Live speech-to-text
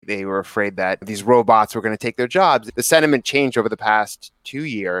they were afraid that these robots were going to take their jobs. The sentiment changed over the past 2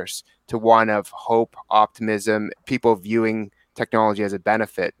 years to one of hope, optimism, people viewing technology as a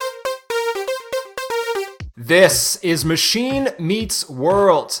benefit. This is Machine Meets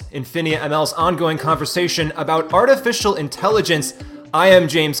World, Infinia ML's ongoing conversation about artificial intelligence. I am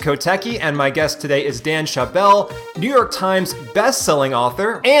James Kotecki, and my guest today is Dan Schawbel, New York Times best-selling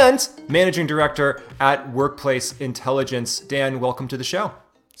author and managing director at Workplace Intelligence. Dan, welcome to the show.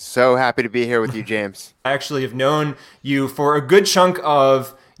 So happy to be here with you, James. I actually have known you for a good chunk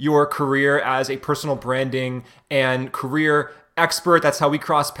of your career as a personal branding and career expert. That's how we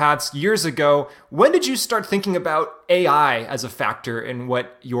crossed paths years ago. When did you start thinking about AI as a factor in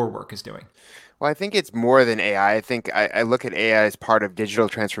what your work is doing? Well, I think it's more than AI. I think I look at AI as part of digital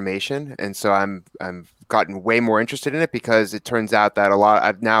transformation, and so I'm gotten way more interested in it because it turns out that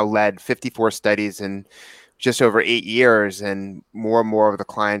I've now led 54 studies in just over 8 years, and more of the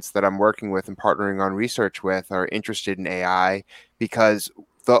clients that I'm working with and partnering on research with are interested in AI because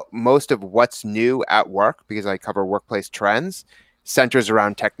the most of what's new at work, because I cover workplace trends, centers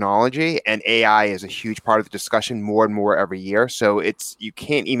around technology, and AI is a huge part of the discussion more and more every year. So you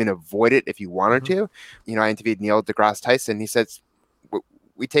can't even avoid it if you wanted to. You know, I interviewed Neil deGrasse Tyson. He says,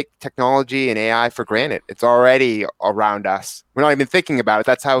 we take technology and AI for granted. It's already around us. We're not even thinking about it.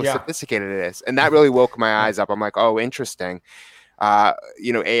 That's how sophisticated it is. And that really woke my eyes up. I'm like, oh, interesting.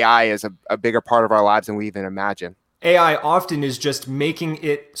 AI is a bigger part of our lives than we even imagine. AI often is just making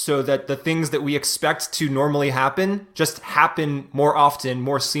it so that the things that we expect to normally happen just happen more often,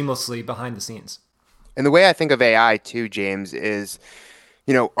 more seamlessly behind the scenes. And the way I think of AI too, James, is,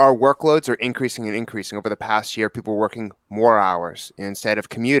 our workloads are increasing and increasing. Over the past year, people are working more hours. Instead of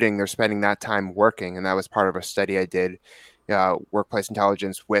commuting, they're spending that time working. And that was part of a study I did, Workplace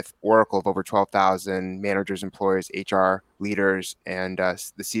Intelligence, with Oracle of over 12,000 managers, employees, HR leaders, and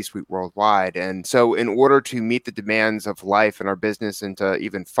the C-suite worldwide. And so in order to meet the demands of life and our business and to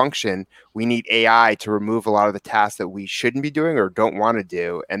even function, we need AI to remove a lot of the tasks that we shouldn't be doing or don't want to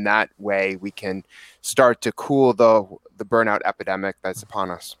do. And that way we can start to cool the burnout epidemic that's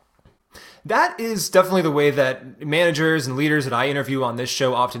upon us. That is definitely the way that managers and leaders that I interview on this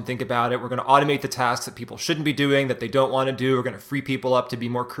show often think about it. We're going to automate the tasks that people shouldn't be doing, that they don't want to do. We're going to free people up to be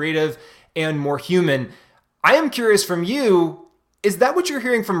more creative and more human. I am curious from you, is that what you're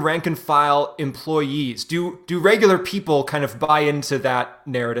hearing from rank and file employees? Do regular people kind of buy into that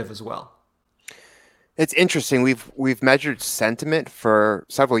narrative as well? It's interesting. We've measured sentiment for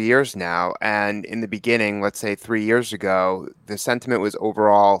several years now, and in the beginning, let's say 3 years ago, the sentiment was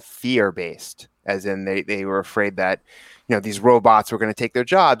overall fear-based, as in they were afraid that these robots were going to take their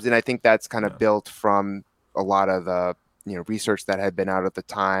jobs, and I think that's kind of built from a lot of the research that had been out at the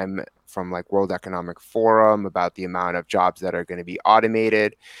time from like World Economic Forum about the amount of jobs that are going to be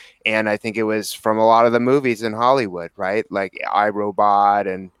automated, and I think it was from a lot of the movies in Hollywood, right? Like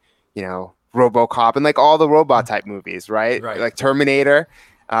iRobot and RoboCop and like all the robot type movies, right? Like Terminator.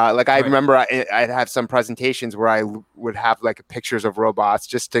 I remember I'd have some presentations where I would have like pictures of robots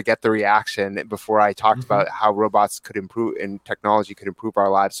just to get the reaction before I talked about how robots could improve and technology could improve our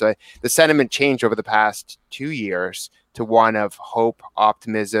lives. So the sentiment changed over the past 2 years to one of hope,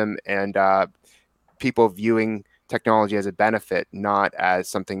 optimism, and people viewing technology as a benefit, not as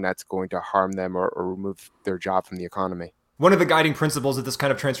something that's going to harm them or remove their job from the economy. One of the guiding principles of this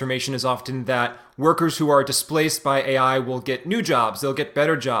kind of transformation is often that workers who are displaced by AI will get new jobs, they'll get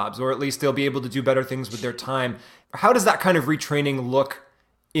better jobs, or at least they'll be able to do better things with their time. How does that kind of retraining look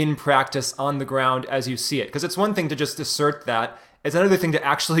in practice on the ground as you see it? Because it's one thing to just assert that. It's another thing to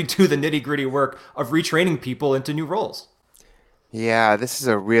actually do the nitty-gritty work of retraining people into new roles. Yeah, this is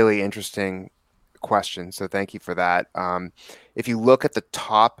a really interesting question. So thank you for that. If you look at the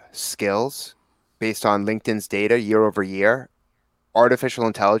top skills based on LinkedIn's data year over year, artificial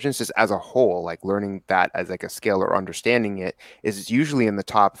intelligence just as a whole, like learning that as like a skill or understanding it, is usually in the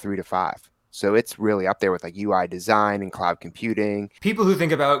top 3 to 5. So it's really up there with like UI design and cloud computing. People who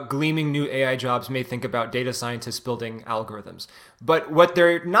think about gleaming new AI jobs may think about data scientists building algorithms. But what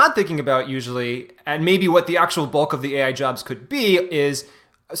they're not thinking about usually, and maybe what the actual bulk of the AI jobs could be, is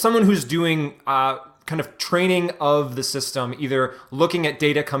someone who's doing kind of training of the system, either looking at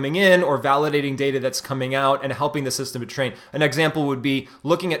data coming in or validating data that's coming out and helping the system to train. An example would be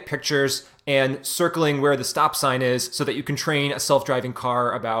looking at pictures and circling where the stop sign is so that you can train a self-driving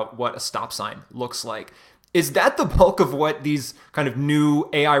car about what a stop sign looks like. Is that the bulk of what these kind of new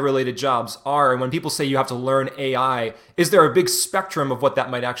AI-related jobs are? And when people say you have to learn AI, is there a big spectrum of what that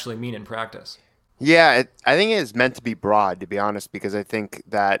might actually mean in practice? Yeah, I think it is meant to be broad, to be honest, because I think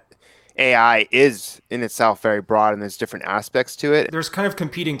that AI is in itself very broad and there's different aspects to it. There's kind of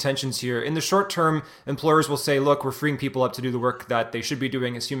competing tensions here. In the short term, employers will say, look, we're freeing people up to do the work that they should be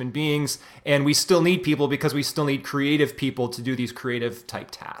doing as human beings, and we still need people because we still need creative people to do these creative type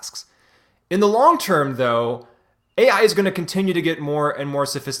tasks. In the long term, though, AI is going to continue to get more and more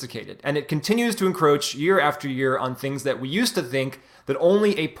sophisticated, and it continues to encroach year after year on things that we used to think that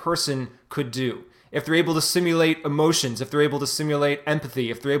only a person could do. If they're able to simulate emotions, if they're able to simulate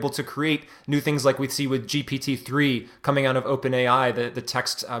empathy, if they're able to create new things like we see with GPT-3 coming out of OpenAI, the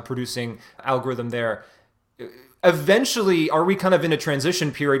text producing algorithm there. Eventually, are we kind of in a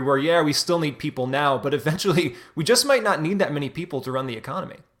transition period where, yeah, we still need people now, but eventually we just might not need that many people to run the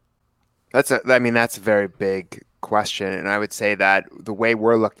economy? That's a very big question. And I would say that the way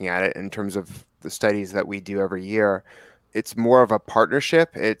we're looking at it in terms of the studies that we do every year, it's more of a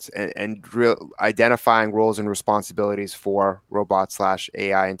partnership. It's and real identifying roles and responsibilities for robots /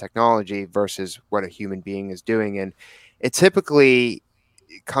 AI and technology versus what a human being is doing. And it typically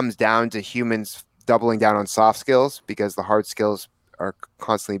comes down to humans doubling down on soft skills because the hard skills are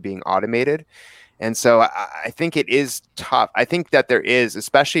constantly being automated. And so I think it is tough. I think that there is,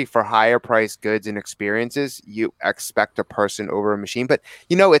 especially for higher priced goods and experiences, you expect a person over a machine. But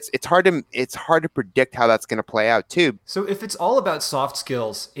it's hard to predict how that's going to play out too. So if it's all about soft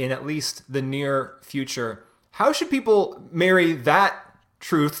skills in at least the near future, how should people marry that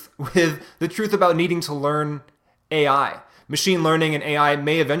truth with the truth about needing to learn AI? Machine learning and AI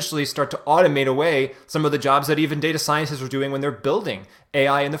may eventually start to automate away some of the jobs that even data scientists are doing when they're building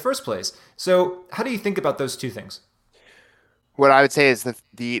AI in the first place. So how do you think about those two things? What I would say is that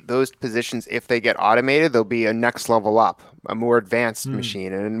those positions, if they get automated, they'll be a next level up, a more advanced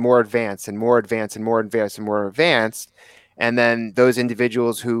machine, and more advanced and more advanced and more advanced and more advanced. And then those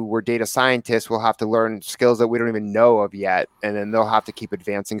individuals who were data scientists will have to learn skills that we don't even know of yet. And then they'll have to keep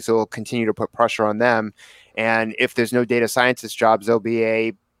advancing. So it'll continue to put pressure on them. And if there's no data scientist jobs, there'll be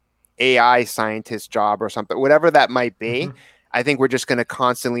a AI scientist job or something, whatever that might be. Mm-hmm. I think we're just going to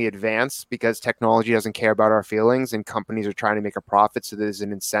constantly advance because technology doesn't care about our feelings and companies are trying to make a profit. So there's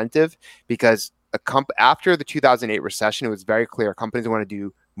an incentive because after the 2008 recession, it was very clear companies want to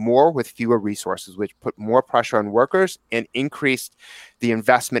do more with fewer resources, which put more pressure on workers and increased the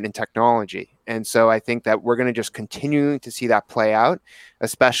investment in technology. And so I think that we're going to just continue to see that play out,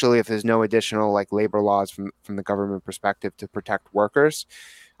 especially if there's no additional labor laws from the government perspective to protect workers.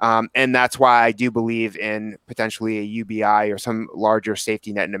 And that's why I do believe in potentially a UBI or some larger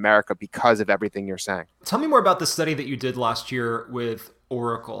safety net in America because of everything you're saying. Tell me more about the study that you did last year with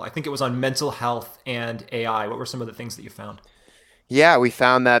Oracle. I think it was on mental health and AI. What were some of the things that you found? Yeah, we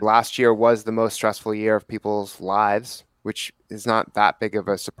found that last year was the most stressful year of people's lives, which is not that big of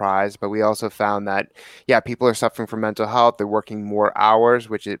a surprise. But we also found that, people are suffering from mental health. They're working more hours,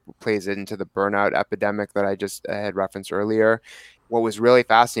 which it plays into the burnout epidemic that I just had referenced earlier. What was really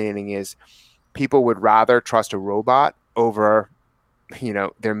fascinating is people would rather trust a robot over,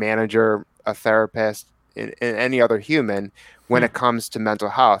 their manager, a therapist, and any other human when it comes to mental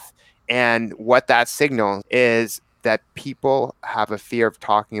health. And what that signals is that people have a fear of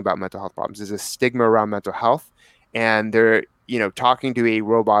talking about mental health problems. There's a stigma around mental health, and they're, talking to a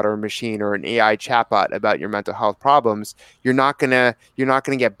robot or a machine or an AI chatbot about your mental health problems. You're not gonna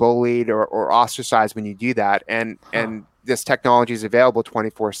get bullied or ostracized when you do that. And this technology is available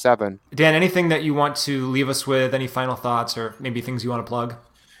 24/7. Dan, anything that you want to leave us with? Any final thoughts or maybe things you want to plug?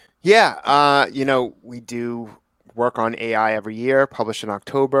 Yeah, we do work on AI every year, published in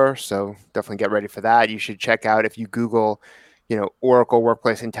October. So definitely get ready for that. You should check out, if you Google, Oracle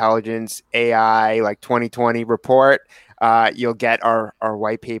Workplace Intelligence AI 2020 report, you'll get our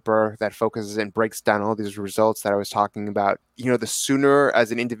white paper that focuses and breaks down all these results that I was talking about. The sooner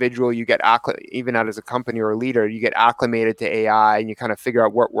as an individual you get even out as a company or a leader, you get acclimated to AI and you kind of figure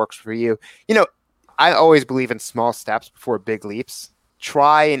out what works for you. I always believe in small steps before big leaps.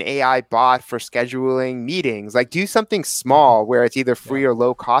 Try an AI bot for scheduling meetings. Do something small where it's either free or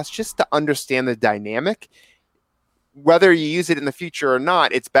low cost, just to understand the dynamic. Whether you use it in the future or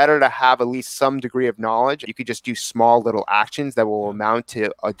not, it's better to have at least some degree of knowledge. You could just do small little actions that will amount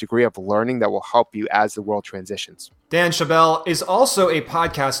to a degree of learning that will help you as the world transitions. Dan Schawbel is also a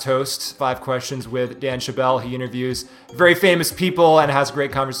podcast host, 5 Questions with Dan Schawbel. He interviews very famous people and has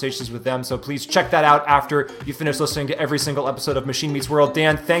great conversations with them. So please check that out after you finish listening to every single episode of Machine Meets World.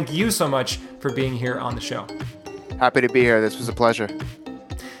 Dan, thank you so much for being here on the show. Happy to be here. This was a pleasure.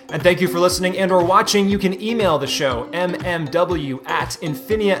 And thank you for listening and or watching. You can email the show,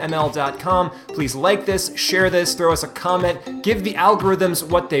 mmw@infiniaml.com. Please like this, share this, throw us a comment, give the algorithms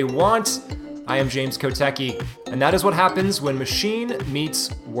what they want. I am James Kotecki, and that is what happens when machine meets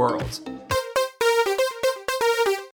world.